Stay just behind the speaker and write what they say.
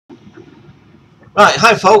Right,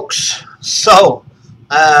 hi folks. So,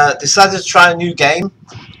 decided to try a new game.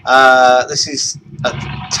 This is a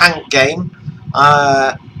tank game,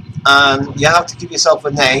 and you have to give yourself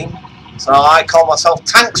a name. So I call myself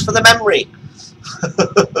Tanks for the Memory.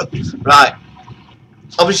 Right.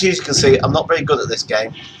 Obviously, as you can see, I'm not very good at this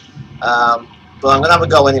game, but I'm gonna have a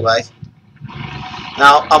go anyway.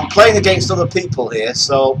 Now, I'm playing against other people here,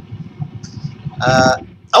 so.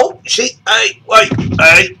 Oh, shit! Hey, wait!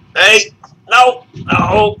 Hey! No!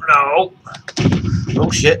 No! No! Oh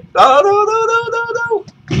shit! No! No! No! No! No! No!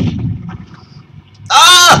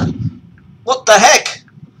 Ah! What the heck?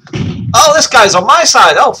 Oh, this guy's on my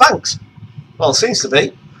side. Oh, thanks. Well, seems to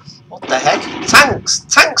be. What the heck? Tanks!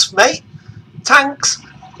 Tanks, mate! Tanks!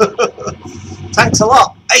 Tanks a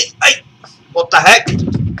lot. Hey! Hey! What the heck?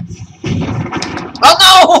 Oh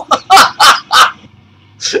no!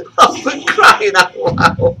 I've been crying out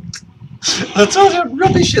loud. I told you I'm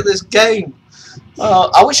rubbish at this game.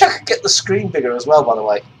 I wish I could get the screen bigger as well, by the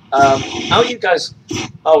way. How are you guys?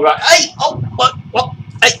 Oh, right. Hey! Oh, what? What?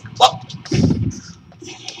 Hey, what?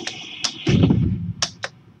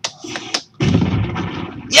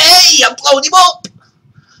 Yay! I'm blowing him up!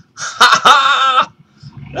 Ha ha!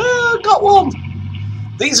 Got one!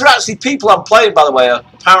 These are actually people I'm playing, by the way,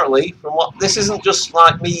 apparently. From what this isn't just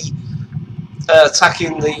like me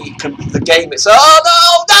attacking the game. It's oh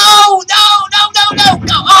no! No! No! No! No! No!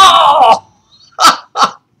 No! Oh!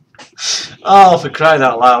 Oh, for crying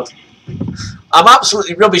out loud. I'm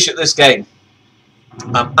absolutely rubbish at this game.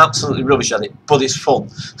 I'm absolutely rubbish at it, but it's fun.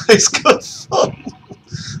 It's good fun.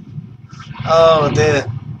 Oh dear.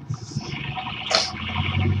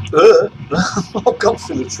 I've gone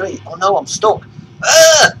through the tree. Oh no, I'm stuck.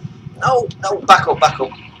 No, no, back up, back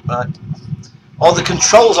up. Right. All the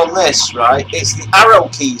controls on this, right, it's the arrow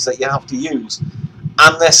keys that you have to use.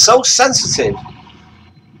 And they're so sensitive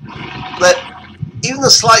that even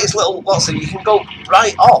the slightest little you can go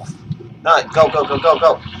right off. Right, go, go, go, go,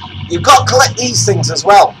 go. You've got to collect these things as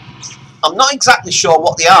well. I'm not exactly sure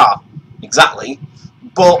what they are, exactly,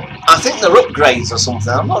 but I think they're upgrades or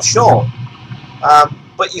something. I'm not sure.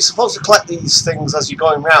 But you're supposed to collect these things as you're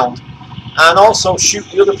going round, and also shoot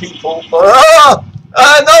the other people. No,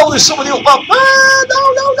 there's somebody up above. No,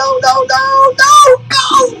 no, no, no, no, no!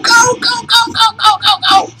 Go, go, go, go, go, go, go,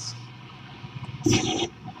 go!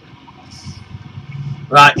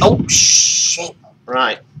 Right. Oh shit.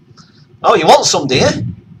 Right. Oh, you want some, do you?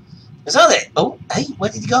 Is that it? Oh, hey, where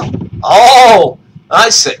did he go? Oh, I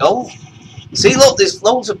see. Oh, see, look, there's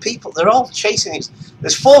loads of people. They're all chasing it.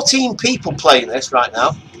 There's 14 people playing this right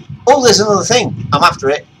now. Oh, there's another thing. I'm after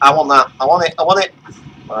it. I want that. I want it. I want it.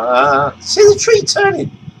 See the tree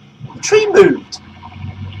turning. The tree moved.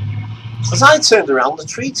 As I turned around, the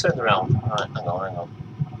tree turned around. Right, hang on, hang on.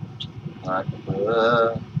 Right.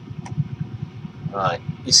 Right.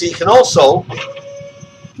 You see, you can also.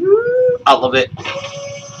 I love it.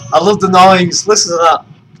 I love the noise. Listen to that.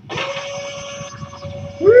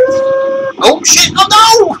 Oh shit! Oh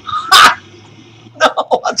no! No,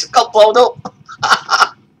 I just got blown up.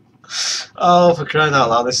 Oh, for crying out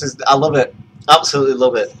loud! I love it. Absolutely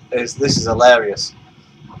love it. This is hilarious.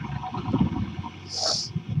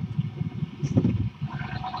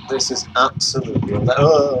 This is absolutely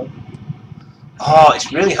hilarious. Oh,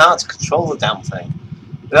 it's really hard to control the damn thing.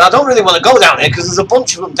 I don't really want to go down here because there's a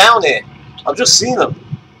bunch of them down here. I've just seen them.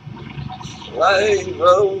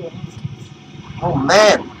 Oh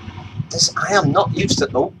man, I am not used to.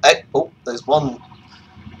 Oh, there's one.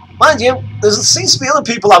 Mind you, there seems to be other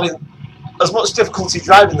people having as much difficulty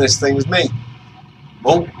driving this thing as me.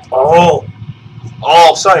 Oh,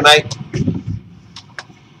 sorry, mate.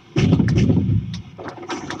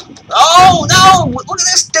 Oh no! Look at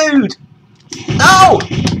this dude. No!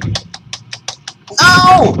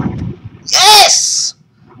 No! Yes!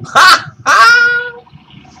 Ha ha!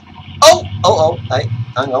 Oh, hey,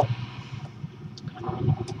 hang on.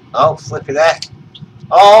 Oh, flipping heck.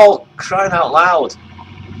 Oh, crying out loud.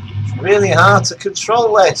 It's really hard to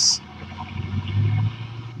control this.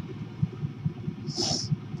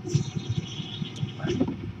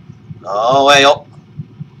 Oh, way up.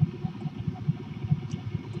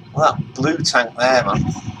 Well, that blue tank there, man.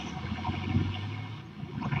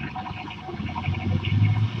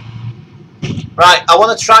 Right, I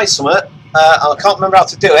want to try something. I can't remember how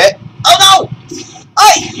to do it. Oh no!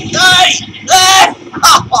 Hey! Hey!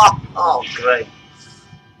 Oh, great.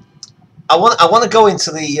 I want to go into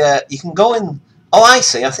the. You can go in. Oh, I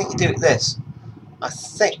see. I think you do it this. I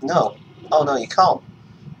think no. Oh no, you can't.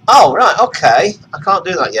 Oh right, okay. I can't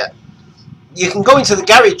do that yet. You can go into the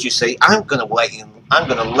garage. You see. I'm gonna lay in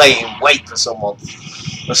wait for someone.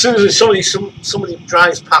 As soon as somebody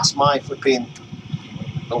drives past my flipping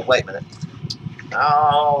Oh, wait a minute.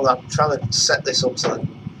 Oh, I'm trying to set this up so that...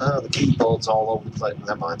 Oh, the keyboard's all over the place.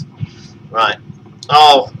 Never mind. Right.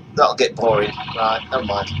 Oh, that'll get boring. Right, never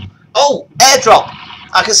mind. Oh, airdrop!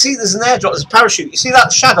 I can see there's an airdrop. There's a parachute. You see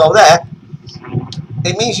that shadow there?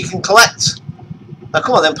 It means you can collect. Now,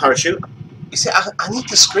 come on then, parachute. You see, I need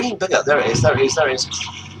the screen bigger. There it is, there it is, there it is.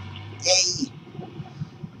 Yay!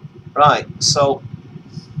 Right, so...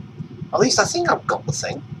 At least I think I've got the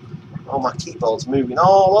thing. Oh, my keyboard's moving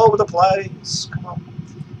all over the place. Come on.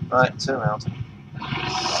 Right, turn around.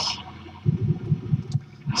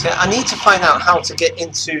 See, I need to find out how to get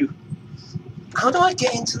into... How do I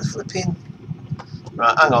get into the flipping...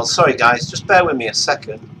 Right, hang on. Sorry, guys. Just bear with me a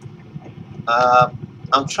second.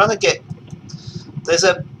 I'm trying to get... There's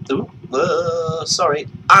a... Ooh, sorry.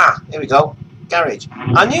 Ah, here we go. Garage.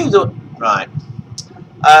 I knew that... Right.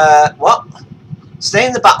 What? Stay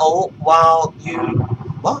in the battle while you...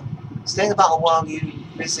 What? Stay in the battle while you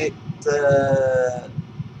visit the...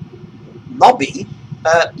 Lobby?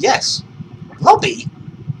 Yes. Lobby?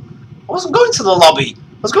 I wasn't going to the lobby.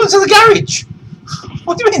 I was going to the garage.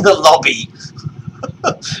 What do you mean the lobby?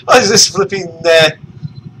 What is this flipping...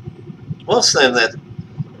 what's the name then?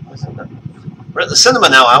 We're at the cinema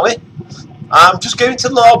now, are we? I'm just going to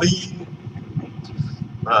the lobby.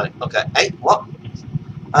 Right, okay. Hey, what?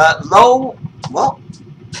 Low... What?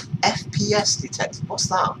 FPS detected. What's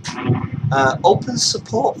that? Open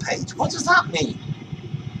support page. What does that mean?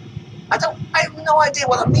 I have no idea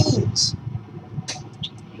what that means.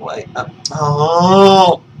 Wait.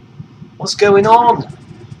 Oh! What's going on?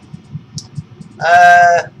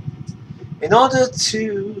 In order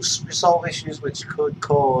to resolve issues which could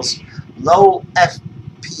cause low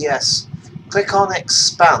FPS, click on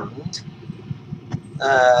expand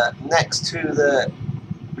next to the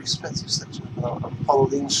respective section and follow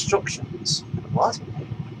the instructions. What?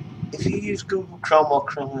 If you use Google Chrome or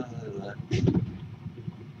Chrome...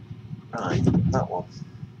 Right, that one.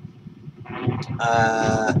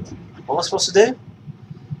 What am I supposed to do?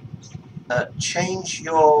 Change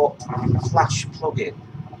your Flash plugin.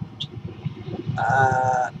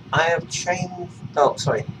 I have changed... Oh,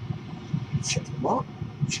 sorry. What?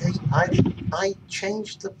 I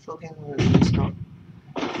changed the plugin. It's not...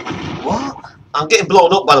 What? I'm getting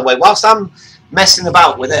blown up, by the way. Whilst I'm messing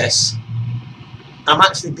about with this, I'm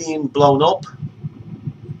actually being blown up.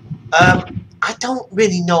 I don't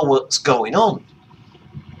really know what's going on.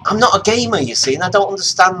 I'm not a gamer, you see, and I don't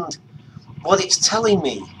understand what it's telling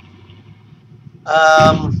me.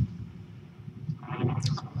 I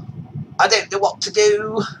don't know what to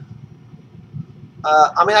do.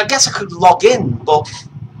 I mean, I guess I could log in, but...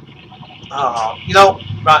 you know,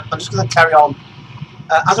 right, I'm just going to carry on.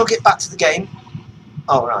 How do I get back to the game?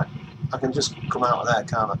 Oh, right. I can just come out of there,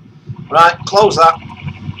 can't I? Right, close that.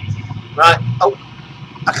 Right. Oh,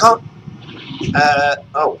 I can't...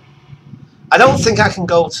 oh. I don't think I can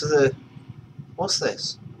go to the... What's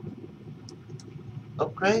this?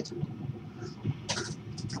 Upgrade?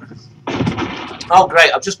 Oh,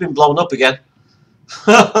 great. I've just been blown up again.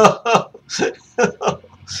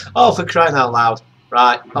 Oh, for crying out loud.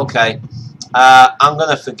 Right, okay. I'm going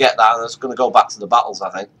to forget that. I'm just going to go back to the battles, I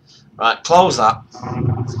think. Right, close that.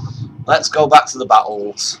 Let's go back to the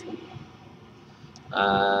battles.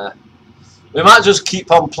 We might just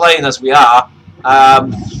keep on playing as we are.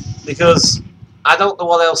 Because I don't know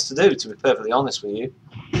what else to do, to be perfectly honest with you.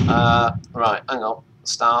 Right, hang on.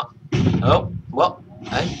 Start. Oh, what?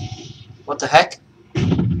 Hey? What the heck?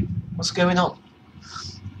 What's going on?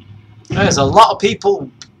 There's a lot of people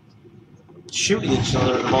shooting each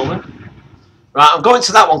other at the moment. Right, I'm going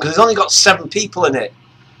to that one because it's only got 7 people in it.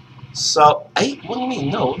 So, hey, what do you mean?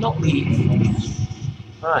 No, not leave.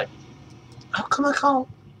 Right. How come I can't?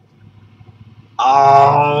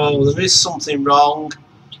 Oh, there is something wrong.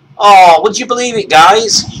 Oh, would you believe it,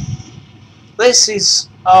 guys? This is...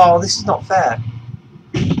 Oh, this is not fair.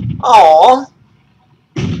 Oh.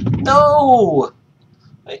 No.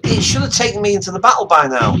 It should have taken me into the battle by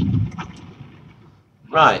now.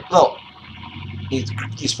 Right, look. You're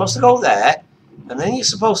supposed to go there, and then you're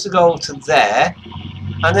supposed to go to there,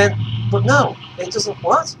 and then... But no, it doesn't...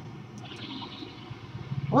 What?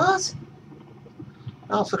 What?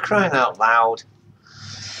 Oh, for crying out loud.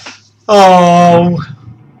 Oh,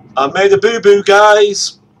 I made a boo-boo,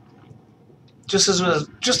 guys. Just as was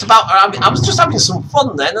just about... I was just having some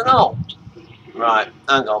fun then and all. Right,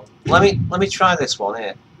 hang on. Let me try this one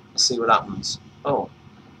here. Let's see what happens. Oh,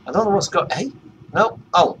 I don't know what's got... Hey? No?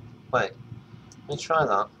 Oh, wait. Let me try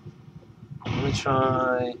that. Let me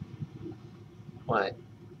try... Wait.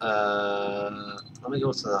 Let me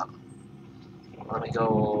go to that. Let me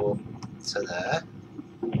go to there.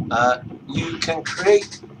 you can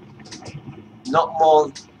create not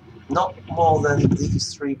more than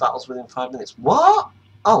these 3 battles within 5 minutes. What?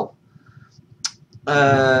 Oh.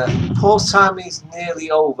 Pause time is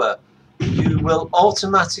nearly over. You will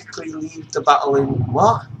automatically leave the battle in...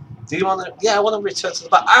 What? Do you want to... Yeah, I want to return to the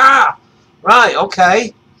battle. Ah! Right,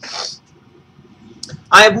 okay.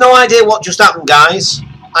 I have no idea what just happened, guys.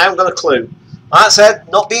 I haven't got a clue. Like I said,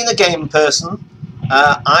 not being a game person,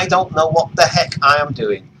 I don't know what the heck I am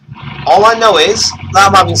doing. All I know is that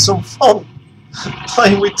I'm having some fun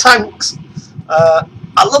playing with tanks. I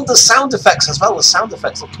love the sound effects as well. The sound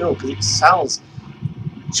effects are cool because it sounds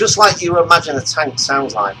just like you imagine a tank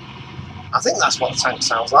sounds like. I think that's what a tank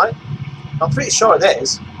sounds like. I'm pretty sure it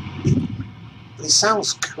is. But it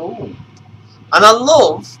sounds cool. And I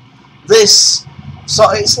love this. So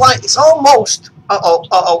it's like, it's almost...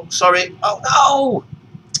 Uh-oh, sorry. Oh, no!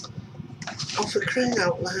 Oh, for crying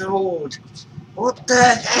out loud. What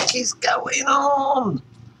the heck is going on?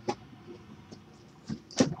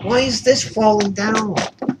 Why is this falling down?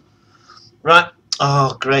 Right.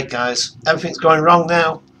 Oh, great, guys. Everything's going wrong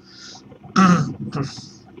now.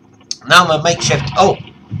 Now my makeshift... Oh!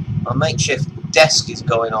 My makeshift desk is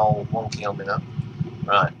going all wonky on me now.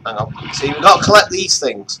 Right, hang on. See, we've got to collect these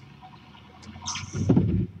things.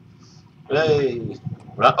 Hey.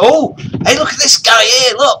 Right. Oh! Hey, look at this guy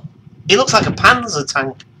here, look! He looks like a Panzer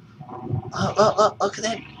tank. Look at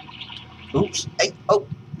him. Oops. Hey, oh.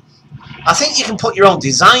 I think you can put your own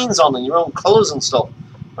designs on and your own colours and stuff.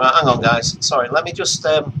 Right, hang on, guys. Sorry, let me just...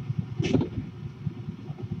 Right.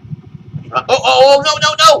 Oh,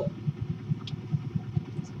 no!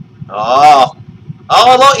 Oh.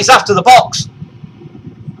 Oh, look, he's after the box.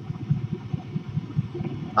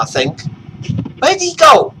 I think. Where did he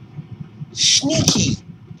go? Sneaky.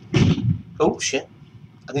 Oh, shit.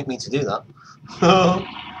 I didn't mean to do that.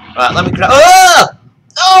 Right, let me grab...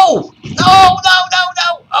 Oh! No!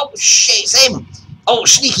 No! Oh, shit, it's him. Oh,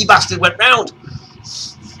 sneaky bastard went round.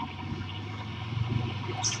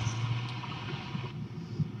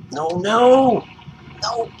 No.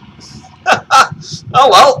 Oh,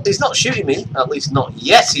 well, he's not shooting me. At least not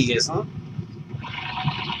yet he isn't.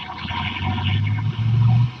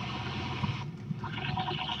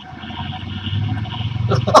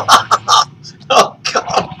 Oh,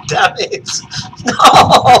 god damn it.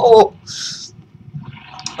 No!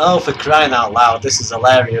 Oh, for crying out loud, this is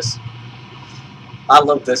hilarious. I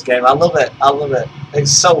love this game. I love it.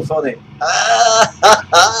 It's so funny.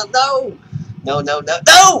 No!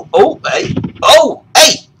 Oh, hey! Oh,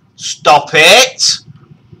 hey! Stop it!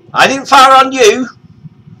 I didn't fire on you.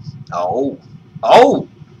 Oh,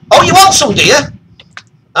 you want some, do you?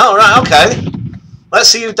 Oh, right, okay. Let's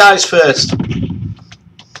see who dies first.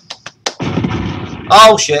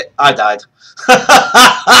 Oh, shit, I died.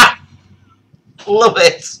 Love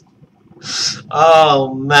it.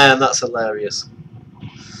 Oh, man, that's hilarious.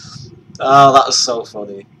 Oh, that was so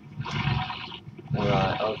funny.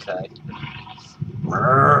 Right, okay.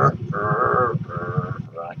 Right.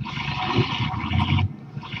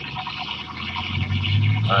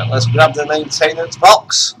 Alright, let's grab the maintenance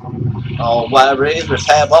box. Or whatever it is,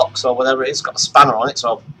 repair box, or whatever it is. It's got a spanner on it,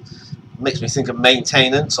 so it makes me think of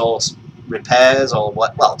maintenance or repairs or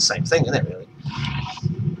what. Well, same thing, isn't it, really?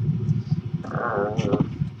 I'll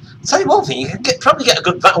tell you one thing, you can probably get a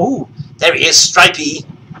good... Ooh, there he is, Stripey.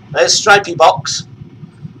 There's Stripey box.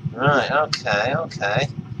 Right, okay.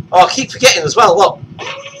 Oh, I keep forgetting as well, look.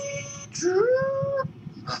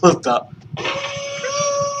 Look at that.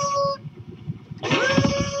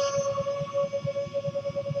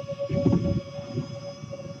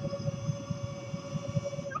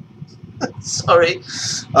 Sorry.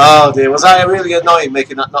 Oh dear, was I really annoying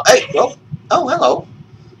making that noise? Hey, well, oh, hello.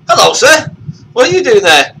 Hello, sir. What are you doing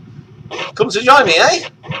there? Come to join me, eh?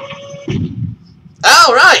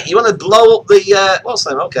 Oh, right. You want to blow up the, what's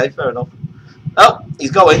that? Okay, fair enough. Oh,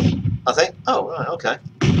 he's going, I think. Oh, right, okay.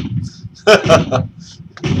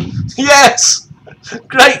 Yes!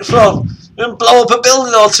 Great fun. And blow up a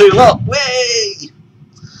building or two, look. Way!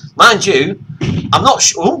 Mind you, I'm not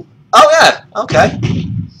sure. Oh, yeah, okay.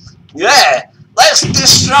 Yeah! Let's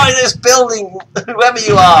destroy this building, whoever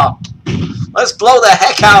you are. Let's blow the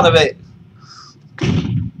heck out of it.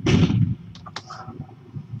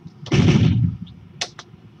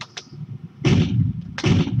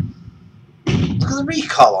 Look at the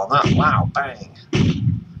recoil on that. Wow, bang.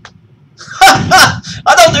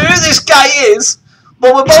 I don't know who this guy is,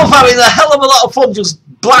 but we're both having a hell of a lot of fun just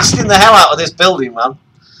blasting the hell out of this building, man.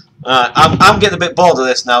 I'm getting a bit bored of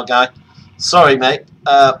this now, guy. Sorry, mate.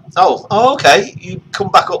 Oh, okay. You come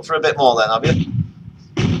back up for a bit more then, have you?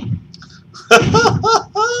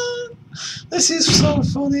 This is so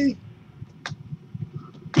funny.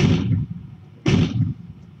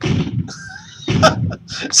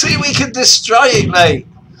 See, we can destroy it, mate.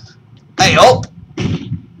 Hey, up.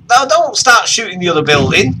 Now, don't start shooting the other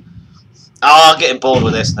building. Oh, I'm getting bored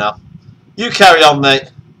with this now. You carry on,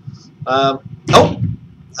 mate. Oh.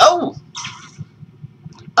 Oh.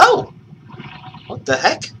 Oh. What the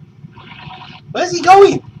heck? Where's he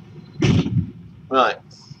going? Right.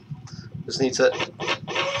 Just need to...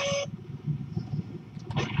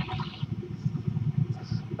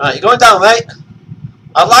 Right, you're going down, mate.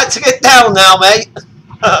 I'd like to get down now, mate.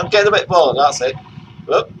 I'm getting a bit bored, that's it.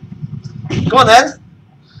 Whoop. Go on, then.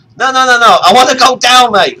 No, no, no, no. I want to go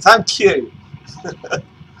down, mate. Thank you.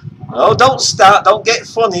 Oh, don't start. Don't get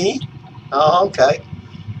funny. Oh, okay.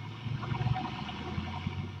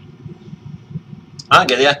 I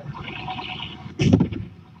get you.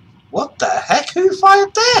 What the heck? Who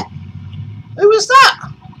fired there? Who was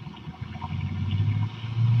that?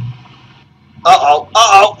 Uh-oh.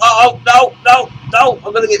 Uh-oh. Uh-oh. No, no, no.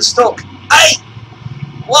 I'm going to get stuck. Hey!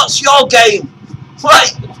 What's your game?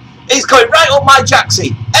 Right. He's going right up my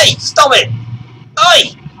jacksie. Hey, stop it.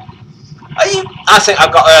 Hey! Are you... I think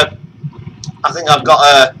I've got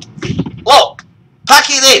a... Look! Pack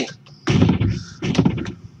it in!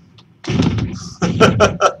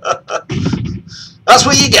 That's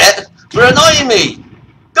what you get for annoying me.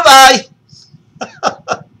 Goodbye.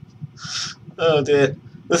 Oh dear.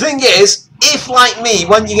 The thing is, if like me,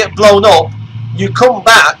 when you get blown up, you come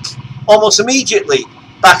back almost immediately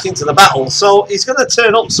back into the battle. So he's going to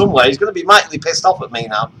turn up somewhere. He's going to be mightily pissed off at me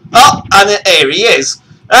now. Oh, and here he is.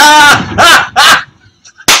 Ah!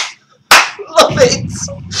 Love it.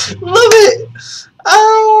 Love it.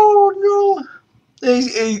 Oh no.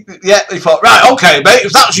 Yeah, he thought, right, okay, mate,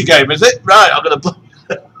 if that's your game, is it? Right, I'm gonna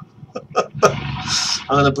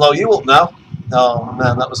blow you up now. Oh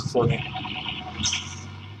man, that was funny.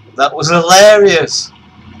 That was hilarious.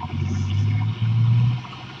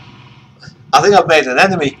 I think I've made an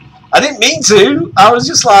enemy. I didn't mean to. I was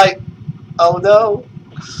just like, oh no.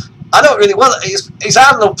 I don't really want it. It's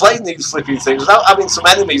hard enough playing these flipping things without having some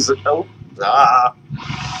enemies that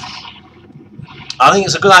I think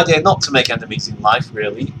it's a good idea not to make enemies in life,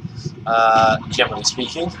 really, generally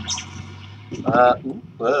speaking. I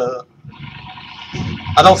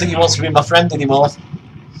don't think he wants to be my friend anymore.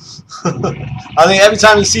 I think every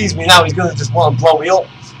time he sees me now, he's going to just want to blow me up.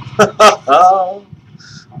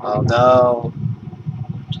 Oh no.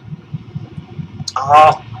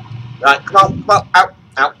 Oh, right, come on, come on, out,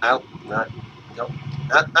 out, out. Right, go.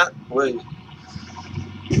 Wait.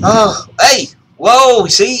 Oh, hey, whoa,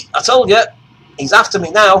 see, I told you. He's after me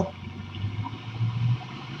now.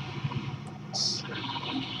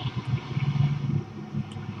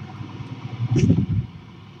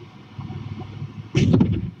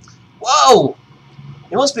 Whoa!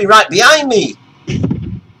 He must be right behind me.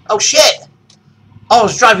 Oh shit! Oh, I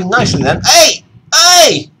was driving nicely then. Hey!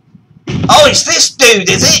 Hey! Oh, it's this dude,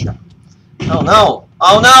 is it? Oh no.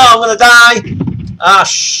 Oh no, I'm gonna die. Ah,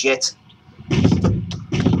 shit.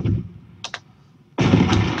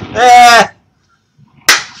 Yeah.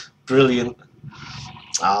 Brilliant.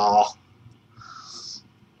 Oh.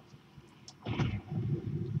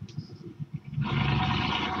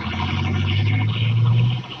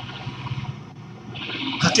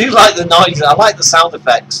 I do like the noise. I like the sound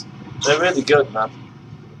effects. They're really good, man.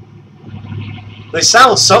 They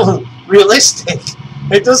sound so realistic.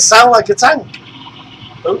 It does sound like a tank.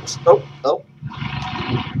 Oops. Oh, oh.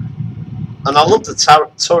 And I love the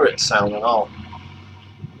turret sound and all.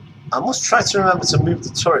 I must try to remember to move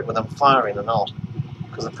the turret when I'm firing and all.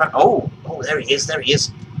 Because oh, there he is, there he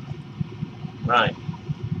is. Right.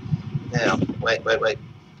 Now, wait.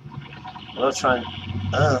 I'm gonna try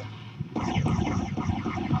and...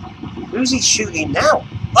 Who's he shooting now?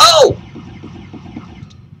 Oh!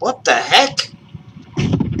 What the heck?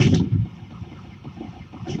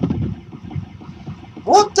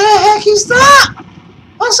 What the heck is that?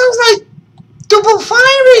 That sounds like double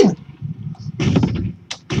firing!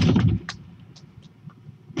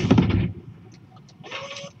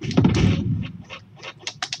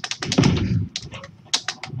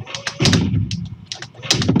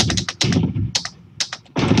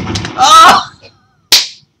 Oh!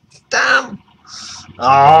 Damn!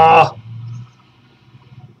 Oh!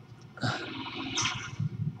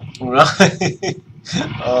 Right.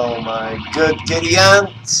 Oh my good giddy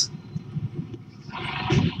ant.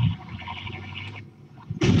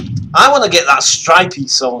 I want to get that stripy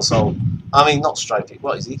so-and-so. I mean, not stripy.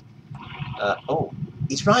 What is he? Oh,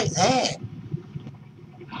 he's right there.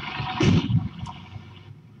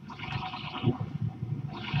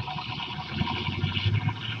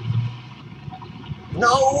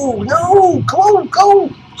 No, no, go.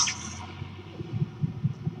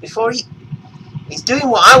 Before he He's doing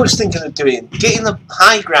what I was thinking of doing. Getting the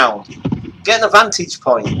high ground. Getting a vantage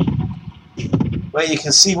point. Where you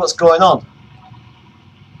can see what's going on.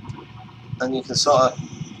 And you can sort of...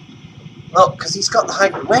 Look, because he's got the high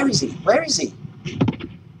ground. Where is he? Where is he?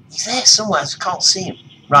 He's there somewhere. I just can't see him.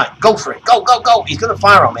 Right, go for it. Go, go, go. He's going to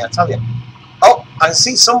fire on me, I tell you. Oh, I can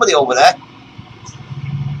see somebody over there.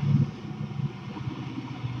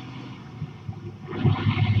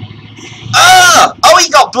 Ah! Oh, he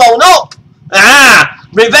got blown up! Ah!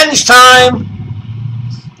 Revenge time!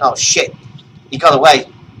 Oh, shit. He got away.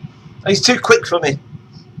 He's too quick for me.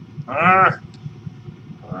 Right,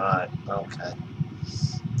 okay.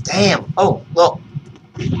 Damn. Oh, look.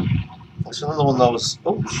 There's another one of those.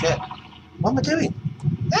 Oh, shit. What am I doing?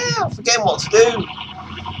 Ah, I'm forgetting what to do.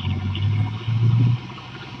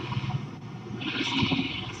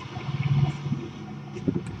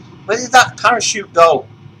 Where did that parachute go?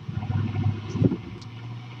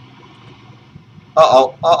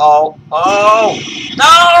 Uh-oh, uh-oh, oh!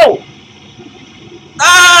 No!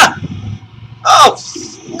 Ah! Oh,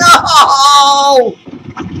 no!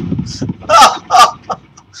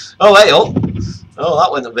 Oh, hey, oh. Oh,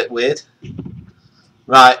 that went a bit weird.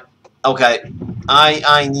 Right, okay.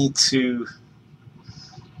 I need to...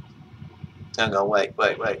 Hang on, wait.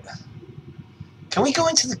 Can we go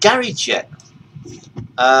into the garage yet?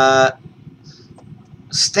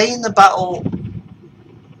 Stay in the battle...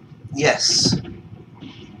 Yes.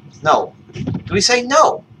 No. Do we say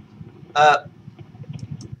no?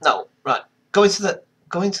 No. Right. Go into the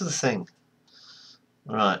thing.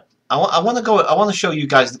 Right. I want to go. I want to show you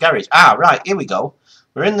guys the garage. Ah, right. Here we go.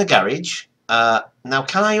 We're in the garage. Now,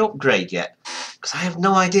 can I upgrade yet? Because I have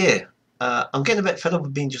no idea. I'm getting a bit fed up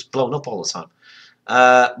with being just blown up all the time.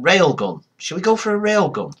 Railgun. Should we go for a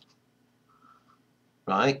railgun?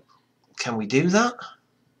 Right. Can we do that?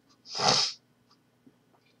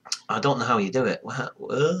 I don't know how you do it.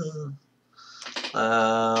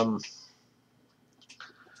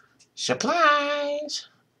 Supplies.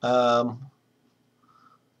 Oh,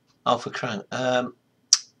 for crying.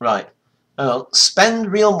 Right.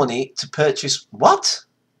 Spend real money to purchase what?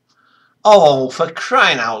 Oh, for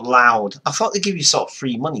crying out loud! I thought they give you sort of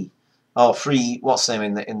free money. Oh, free. What's the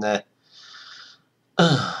name in the?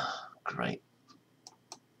 Great.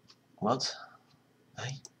 What?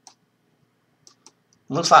 Hey.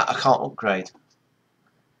 Looks like I can't upgrade.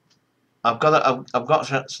 I've got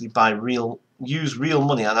to actually buy use real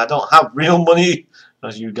money, and I don't have real money,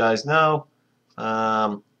 as you guys know.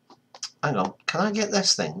 Hang on, can I get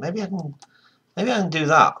this thing? Maybe I can do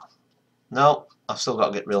that. No, I've still got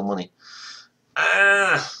to get real money.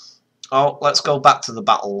 Oh, let's go back to the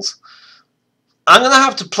battles. I'm gonna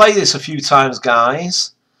have to play this a few times,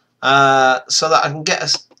 guys, so that I can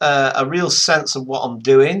get a real sense of what I'm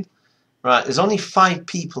doing. Right, there's only 5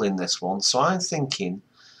 people in this one, so I'm thinking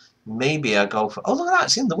maybe I go for... Oh, look at that,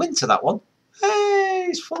 it's in the winter, that one. Hey,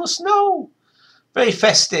 it's full of snow. Very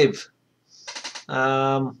festive.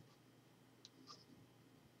 I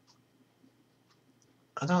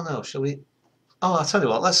don't know, shall we... Oh, I'll tell you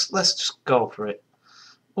what, let's just go for it.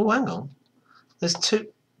 Oh, hang on. There's 2...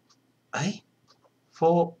 Hey?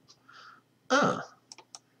 4... Ah.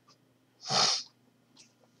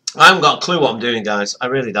 I haven't got a clue what I'm doing, guys. I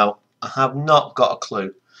really don't. I have not got a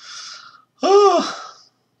clue. Oh.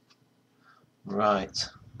 Right.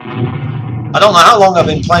 I don't know how long I've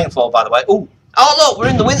been playing for, by the way. Ooh. Oh, look, we're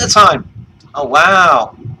in the winter time. Oh,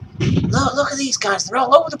 wow. Look at these guys. They're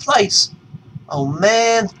all over the place. Oh,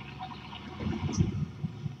 man.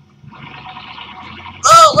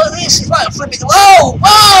 Oh, look at this. It's like a flipping... Whoa!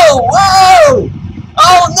 Whoa! Whoa!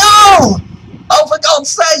 Oh, no! Oh, for God's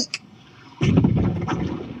sake.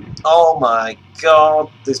 Oh, my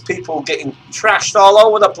God. There's people getting trashed all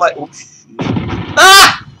over the place. Oh,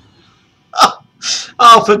 ah!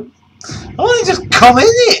 Oh, for... I want to just come in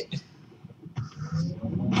it.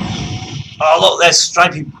 Oh, look, there's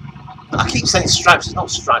stripy... I keep saying stripes. It's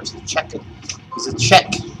not stripes, it's checkered. It's a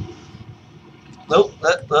check. Nope.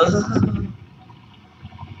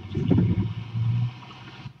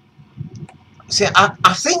 See,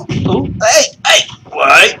 I think... Oh, hey!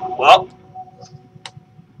 Wait, what?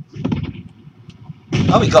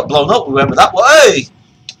 Oh, we got blown up. Remember that? Hey!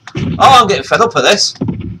 Oh, I'm getting fed up of this.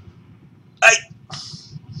 Hey!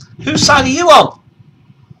 Whose side are you on?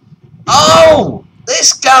 Oh!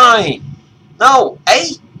 This guy! No,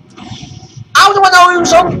 hey! How do I know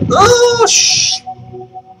who's on? Oh, shh!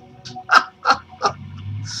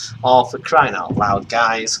 Oh, for crying out loud,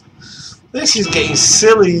 guys. This is getting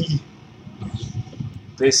silly.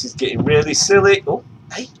 This is getting really silly. Oh,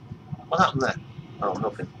 hey! What happened there? Oh,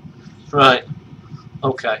 nothing. Right.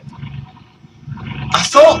 Okay. I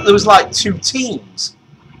thought there was like 2 teams.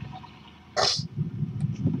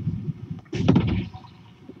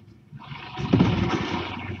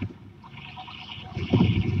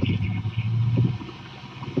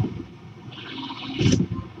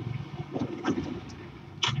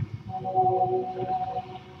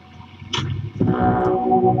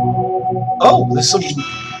 Oh, there's some...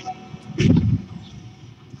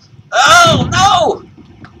 Oh, no!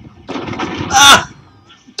 Ah!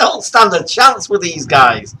 Don't stand a chance with these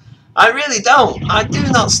guys. I really don't. I do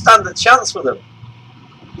not stand a chance with them.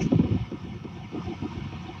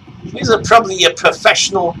 These are probably your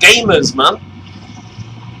professional gamers, man.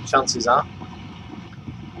 Chances are.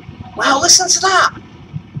 Wow, listen to that.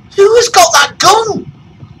 Who has got that gun?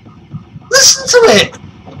 Listen to it.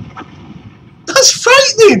 That's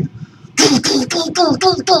frightening.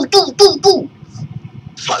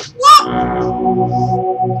 Like, what?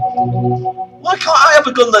 Why can't I have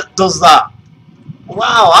a gun that does that?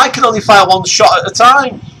 Wow, I can only fire 1 shot at a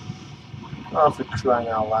time. Oh, for crying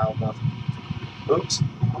out loud, man. Oops.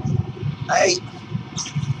 Hey.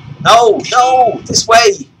 No, no, this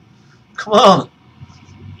way. Come on.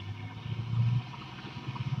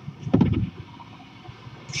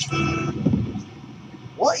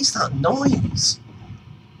 What is that noise?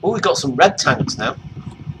 Oh, we've got some red tanks now.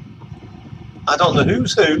 I don't know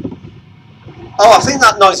who's who. Oh, I think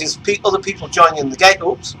that noise is other people joining the game.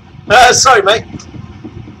 Oops. Sorry, mate.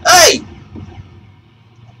 Hey!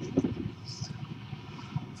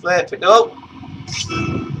 Flip it up.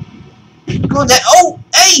 Go on there. Oh,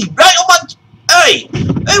 hey! Right on my... Hey!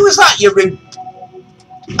 Who was that, you rude...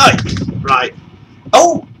 Hey! Right.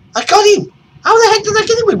 Oh! I got him! How the heck did I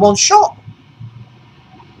get him with 1 shot?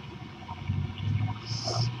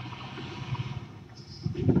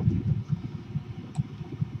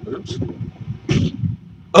 Oops.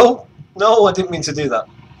 Oh! No, I didn't mean to do that.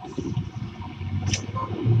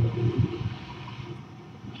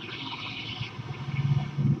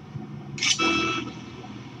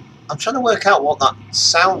 I'm trying to work out what that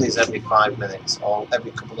sound is every 5 minutes, or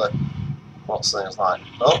every couple of... What's things like?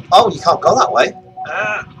 Oh, oh, you can't go that way.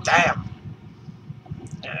 Ah, damn.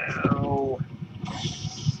 Ow.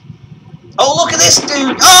 Oh, look at this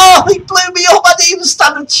dude! Oh, he blew me up! I didn't even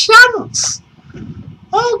stand a chance!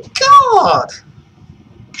 Oh, God!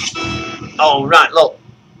 Oh, right, look.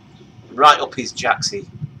 Right up his jacksy.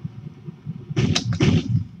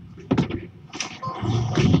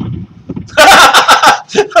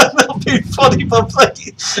 That'll be funny for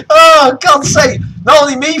playing. Oh, God's sake! Not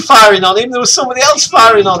only me firing on him, there was somebody else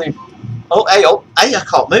firing on him. Oh, hey, I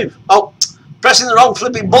can't move. Oh, pressing the wrong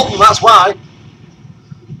flipping button. That's why.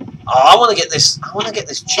 Oh, I want to get this. I want to get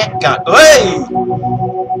this check guy. Hey, who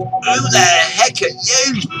the heck are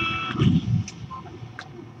you?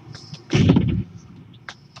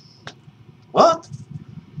 What?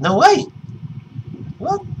 No way.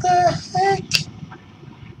 What the heck?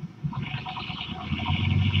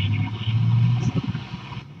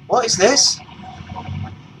 What is this?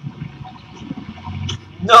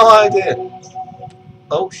 No idea.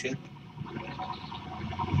 Oh shit.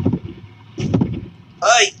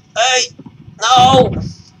 Hey, hey, no!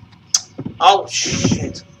 Oh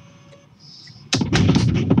shit.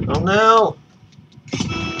 Oh no.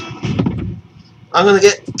 I'm gonna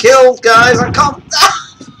get killed, guys. I can't.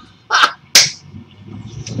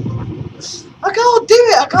 I can't do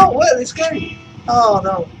it. I can't work this game. Oh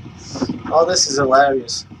no. Oh, this is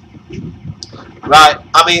hilarious. Right.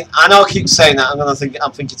 I mean, I know I keep saying that. I'm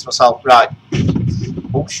thinking to myself. Right.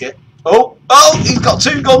 Oh shit. Oh, oh, he's got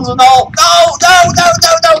 2 guns and all. No, no, no,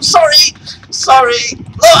 no, no. Sorry, sorry.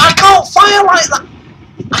 Look, I can't fire like that.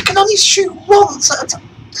 I can only shoot once at a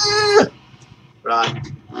time. Right.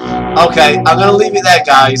 Okay, I'm going to leave it there,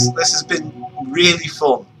 guys. This has been really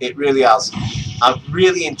fun. It really has. I've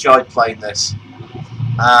really enjoyed playing this.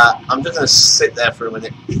 I'm just going to sit there for a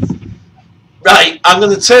minute. Right, I'm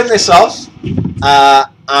going to turn this off. And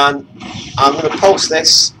I'm going to post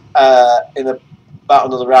this in about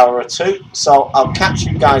another hour or 2. So I'll catch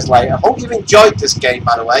you guys later. I hope you've enjoyed this game,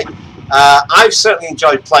 by the way. I've certainly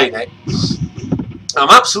enjoyed playing it. I'm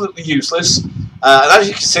absolutely useless. And as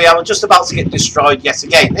you can see, I'm just about to get destroyed yet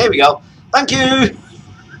again. There we go. Thank you.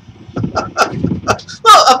 Look,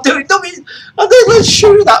 I'm doing nothing. And then let's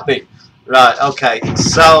shoot at me. Right, okay.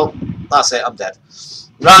 So, that's it. I'm dead.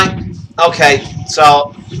 Right, okay.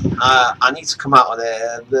 So, I need to come out of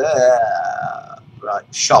there.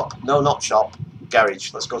 Right, shop. No, not shop.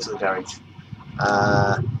 Garage. Let's go to the garage.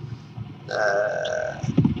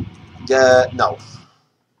 No.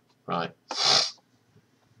 Right.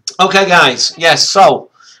 Okay, guys. Yes,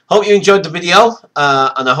 so, hope you enjoyed the video.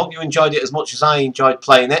 And I hope you enjoyed it as much as I enjoyed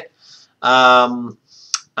playing it. And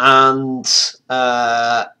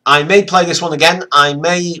I may play this one again. I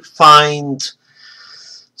may find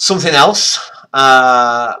something else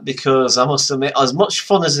because I must admit, as much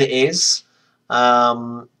fun as it is,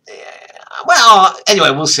 well,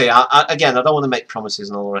 anyway, we'll see. Again, I don't want to make promises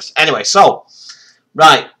and all the rest. Anyway, so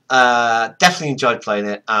right, definitely enjoyed playing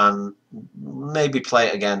it, and maybe play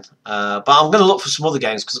it again. But I'm going to look for some other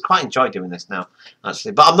games because I quite enjoy doing this now,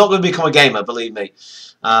 actually. But I'm not going to become a gamer, believe me.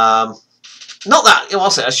 Not that,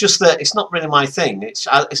 it's just that it's not really my thing. It's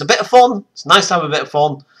a bit of fun. It's nice to have a bit of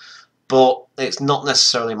fun, but it's not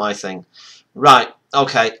necessarily my thing. Right,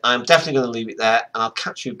 okay, I'm definitely going to leave it there, and I'll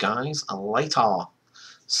catch you guys later.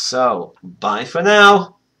 So, bye for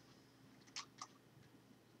now.